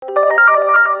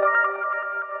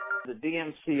the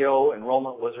DMCO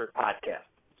Enrollment Wizard podcast.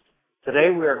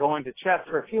 Today we are going to chat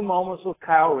for a few moments with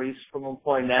Kyle Reese from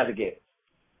Employee Navigator.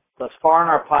 Thus far in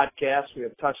our podcast, we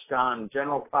have touched on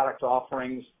general product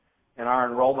offerings and our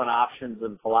enrollment options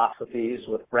and philosophies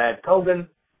with Brad Kogan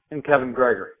and Kevin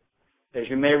Gregory. As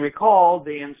you may recall,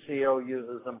 DMCO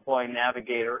uses Employee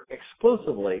Navigator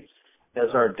exclusively as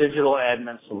our digital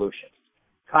admin solution.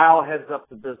 Kyle heads up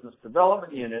the business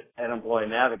development unit at Employee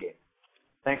Navigator.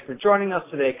 Thanks for joining us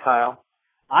today, Kyle.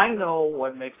 I know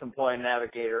what makes Employee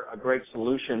Navigator a great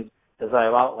solution, as I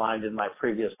have outlined in my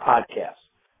previous podcast,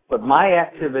 but my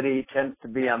activity tends to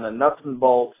be on the nuts and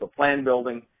bolts of plan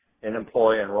building and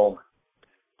employee enrollment.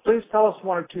 Please tell us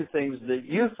one or two things that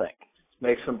you think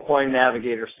makes Employee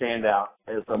Navigator stand out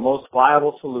as the most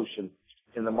viable solution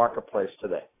in the marketplace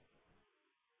today.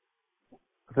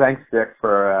 Thanks, Dick,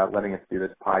 for letting us do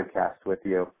this podcast with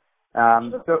you.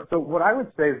 So what I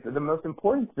would say is that the most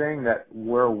important thing that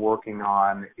we're working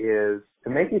on is to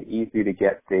make it easy to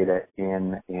get data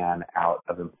in and out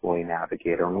of Employee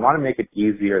Navigator. And we want to make it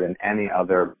easier than any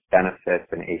other benefits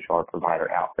and HR provider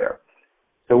out there.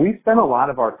 So we spend a lot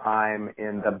of our time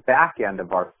in the back end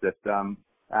of our system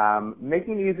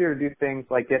making it easier to do things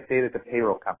like get data to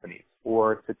payroll companies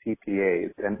or to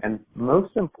TPAs and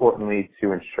most importantly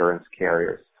to insurance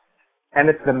carriers. And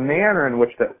it's the manner in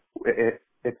which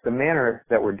it's the manner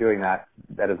that we're doing that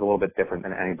is a little bit different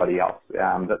than anybody else.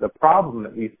 The problem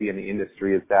that we see in the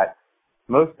industry is that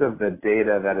most of the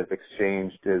data that is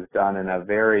exchanged is done in a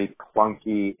very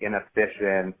clunky,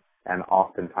 inefficient, and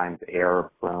oftentimes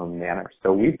error-prone manner.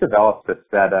 So we've developed a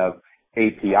set of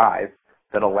APIs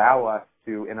that allow us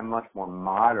to, in a much more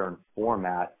modern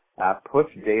format, push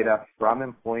data from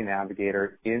Employee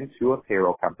Navigator into a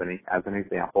payroll company, as an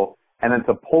example, and then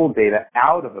to pull data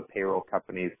out of a payroll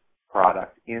company's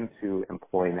product into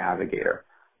Employee Navigator.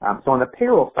 So on the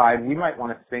payroll side, we might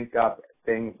want to sync up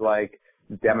things like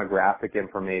demographic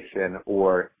information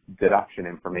or deduction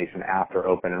information after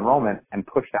open enrollment and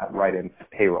push that right into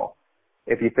payroll.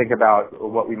 If you think about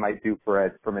what we might do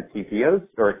from a TPO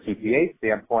or a TPA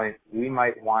standpoint, we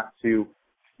might want to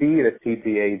feed a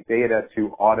TPA data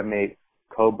to automate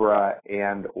COBRA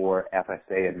and or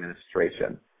FSA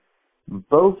administration.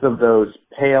 Both of those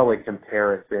pale in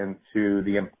comparison to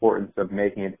the importance of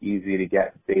making it easy to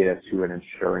get data to an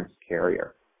insurance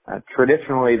carrier.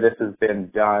 Traditionally, this has been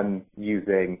done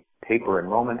using paper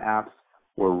enrollment apps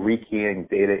or rekeying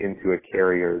data into a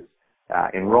carrier's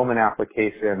enrollment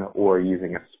application or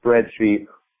using a spreadsheet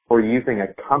or using a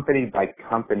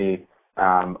company-by-company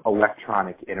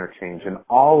electronic interchange. And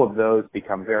all of those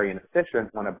become very inefficient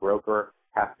when a broker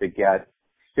has to get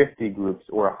 50 groups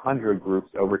or 100 groups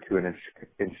over to an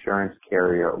insurance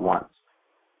carrier at once.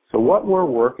 So what we're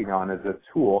working on is a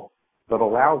tool that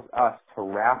allows us to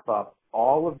wrap up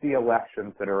all of the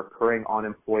elections that are occurring on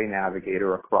Employee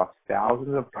Navigator across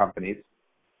thousands of companies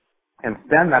and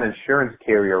send that insurance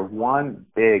carrier one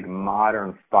big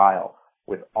modern file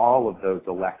with all of those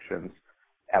elections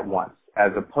at once,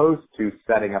 as opposed to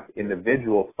setting up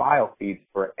individual file feeds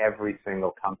for every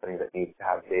single company that needs to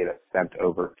have data sent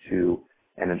over to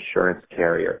an insurance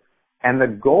carrier. And the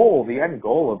end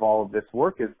goal of all of this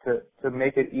work is to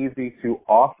make it easy to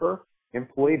offer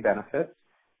employee benefits,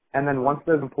 and then once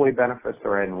those employee benefits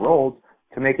are enrolled,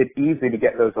 to make it easy to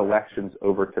get those elections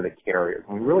over to the carriers.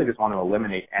 And we really just want to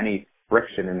eliminate any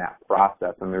friction in that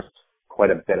process, and there's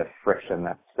quite a bit of friction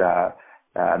that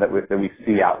we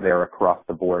see out there across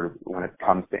the board when it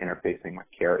comes to interfacing with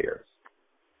carriers.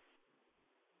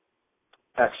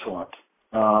 Excellent.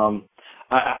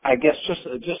 I guess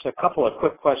just a couple of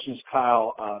quick questions,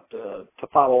 Kyle, to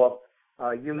follow up.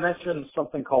 You mentioned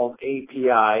something called API,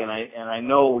 and I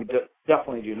know we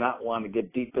definitely do not want to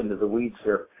get deep into the weeds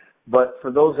here, but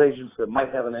for those agents that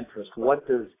might have an interest, what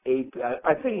does API?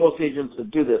 I think most agents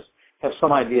that do this have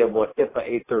some idea of what HIPAA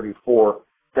 834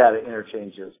 data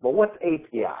interchange is, but what's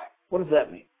API? What does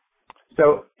that mean?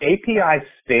 So API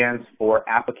stands for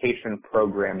Application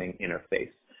Programming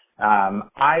Interface.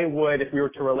 I would, if we were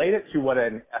to relate it to what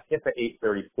a HIPAA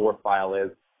 834 file is,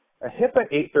 a HIPAA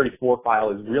 834 file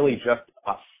is really just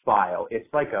a file.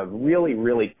 It's like a really,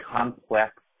 really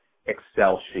complex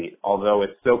Excel sheet, although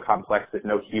it's so complex that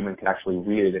no human can actually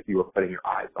read it if you were putting your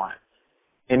eyes on it.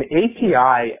 An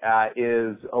API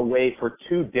is a way for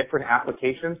two different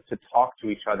applications to talk to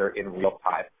each other in real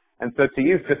time. And so to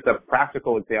use just a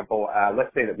practical example,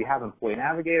 let's say that we have Employee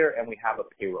Navigator and we have a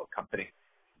payroll company.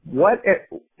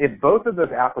 If both of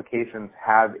those applications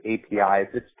have APIs,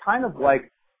 it's kind of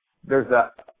like there's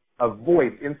a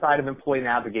voice inside of Employee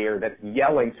Navigator that's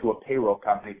yelling to a payroll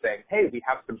company saying, hey, we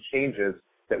have some changes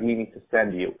that we need to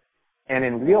send you. And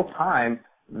in real time,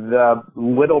 the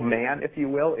little man, if you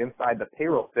will, inside the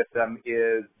payroll system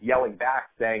is yelling back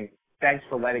saying, thanks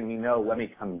for letting me know, let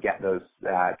me come get those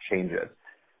changes.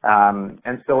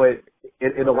 And so it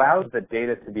allows the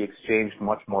data to be exchanged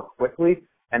much more quickly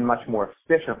and much more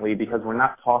efficiently because we're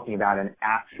not talking about an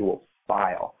actual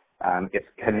file. It's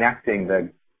connecting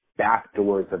the back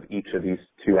doors of each of these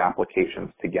two applications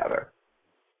together.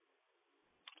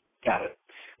 Got it.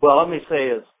 Well, let me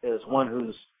say as one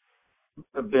who's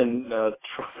been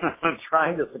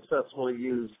trying to successfully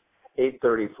use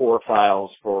 834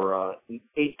 files for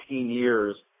 18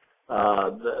 years,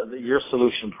 your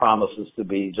solution promises to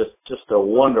be just a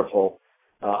wonderful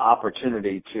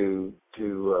opportunity to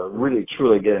really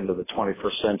truly get into the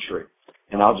 21st century.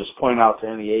 And I'll just point out to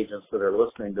any agents that are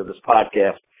listening to this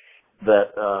podcast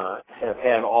that have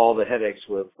had all the headaches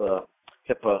with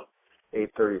HIPAA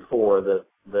 834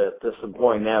 that this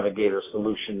Employee Navigator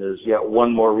solution is yet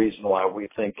one more reason why we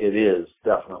think it is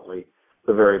definitely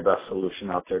the very best solution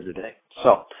out there today.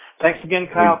 So thanks again,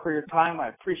 Kyle, for your time. I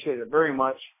appreciate it very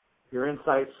much. Your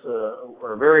insights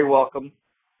are very welcome,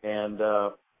 and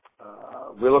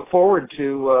we look forward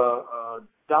to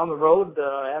down the road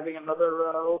having another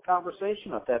little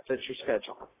conversation if that fits your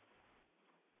schedule.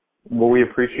 Well, we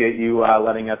appreciate you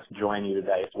letting us join you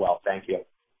today as well. Thank you.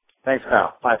 Thanks,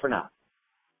 Kyle. Bye for now.